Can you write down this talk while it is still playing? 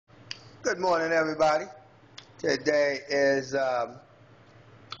Good morning, everybody. Today is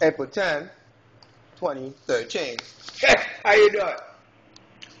April 10, 2013. Hey, how you doing?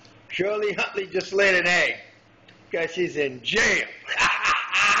 Shirley Huntley just laid an egg because she's in jail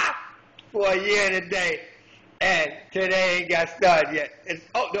for a year and a day, and today ain't got started yet.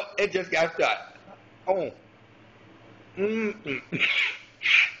 It just got started. Oh.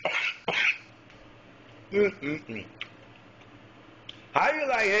 How you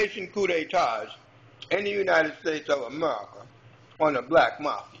like Haitian coup d'etats in the United States of America on the black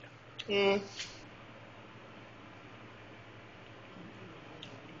mafia?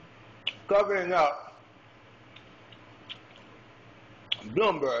 Covering up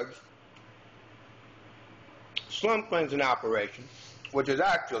Bloomberg's slum cleansing operation, which is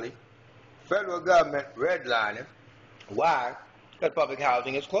actually federal government redlining why that public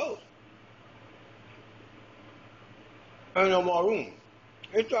housing is closed. Ain't no more room.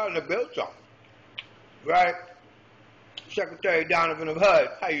 They're starting to build something. Right? Secretary Donovan of HUD,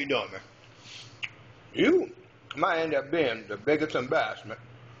 how you doing, man? You might end up being the biggest embarrassment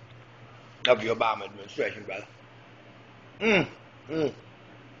of the Obama administration, brother.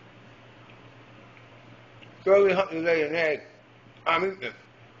 Shirley Huntley laid an egg. I'm eating it.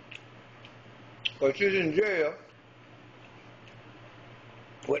 Because she's in jail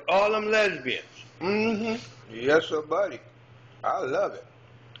with all them lesbians. Yes, sir, buddy. I love it.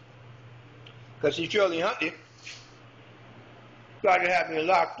 Because see, Shirley Huntley started having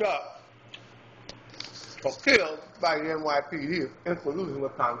locked up or killed by the NYPD in collusion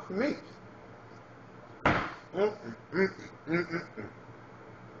with Congressman MEEKS.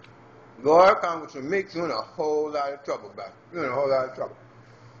 Lord, Congressman MEEKS, you're in a whole lot of trouble, brother. You're in a whole lot of trouble.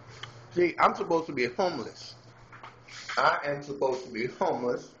 See, I'm supposed to be homeless. I am supposed to be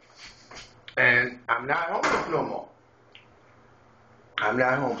homeless, and I'm not homeless no more. I'm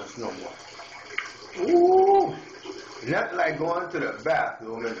not homeless no more. Ooh, nothing like going to the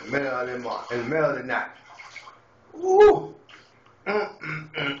bathroom in the middle of the morning, in the middle of the night. Ooh,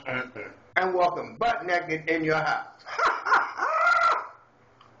 and walking butt naked in your house.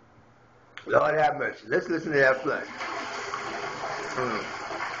 Lord have mercy. Let's listen to that play.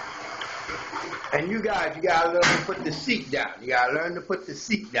 And you guys, you gotta learn to put the seat down. You gotta learn to put the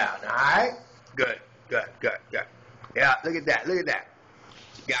seat down. All right? Good. Yeah, look at that. Look at that.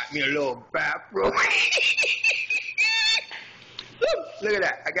 Got me a little bathroom. Look at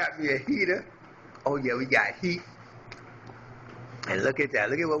that. I got me a heater. Oh, yeah, we got heat. And look at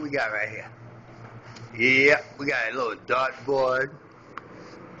that. Look at what we got right here. Yeah, we got a little dartboard.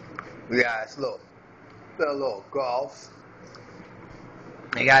 We got a little golf.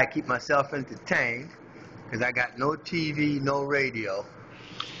 I got to keep myself entertained because I got no TV, no radio.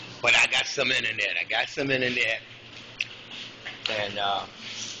 But I got some internet. And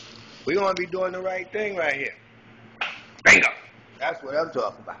we're going to be doing the right thing right here. Bingo! That's what I'm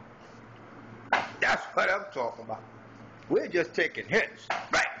talking about. That's what I'm talking about. We're just taking hits.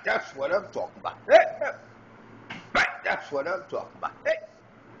 Right, that's what I'm talking about. Right, that's what I'm talking about.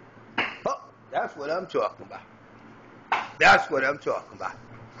 Oh, that's what I'm talking about. That's what I'm talking about.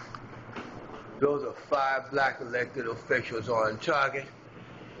 Those are 5 black elected officials on target.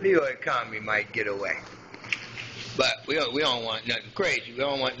 LEROY COMRIE might get away. But we don't want nothing crazy.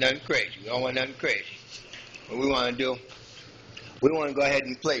 What we want to do, we want to go ahead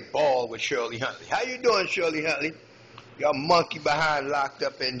and play ball with Shirley Huntley. How you doing, Shirley Huntley? You're a monkey behind locked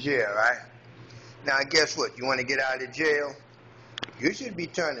up in jail, right? Now, guess what? You want to get out of jail? You should be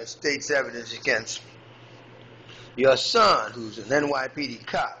turning state's evidence against your son, who's an NYPD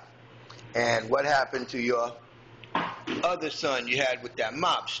cop. And what happened to your other son you had with that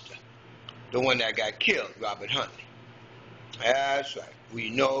mobster? The one that got killed, Robert Huntley. That's right. We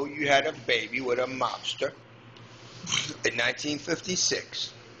know you had a baby with a mobster in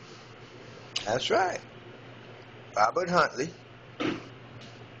 1956. That's right. Robert Huntley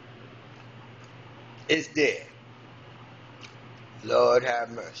is dead. Lord have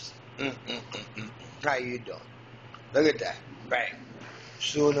mercy. How you doing? Look at that. Right.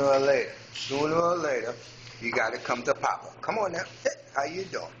 Sooner or later, you got to come to Papa. Come on now. How you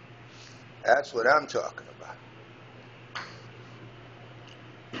doing? That's what I'm talking about.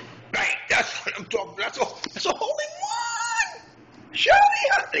 Right, that's what I'm talking about. That's a holy one! Shirley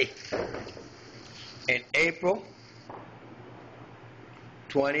Huntley. In April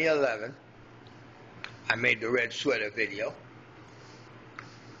 2011, I made the red sweater video.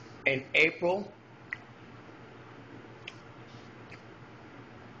 In April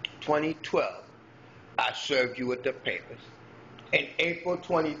 2012, I served you with the papers. In April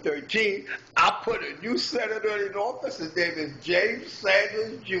 2013, I put a new senator in office. His name is James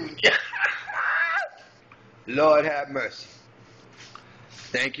Sanders Jr. Lord have mercy.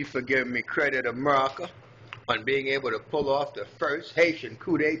 Thank you for giving me credit, America, on being able to pull off the first Haitian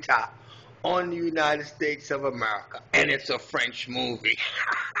coup d'etat on the United States of America. And it's a French movie.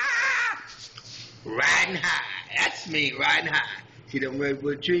 Riding high. That's me, riding high. See them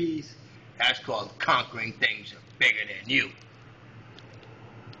redwood trees? That's called conquering things bigger than you.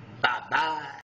 Bye-bye.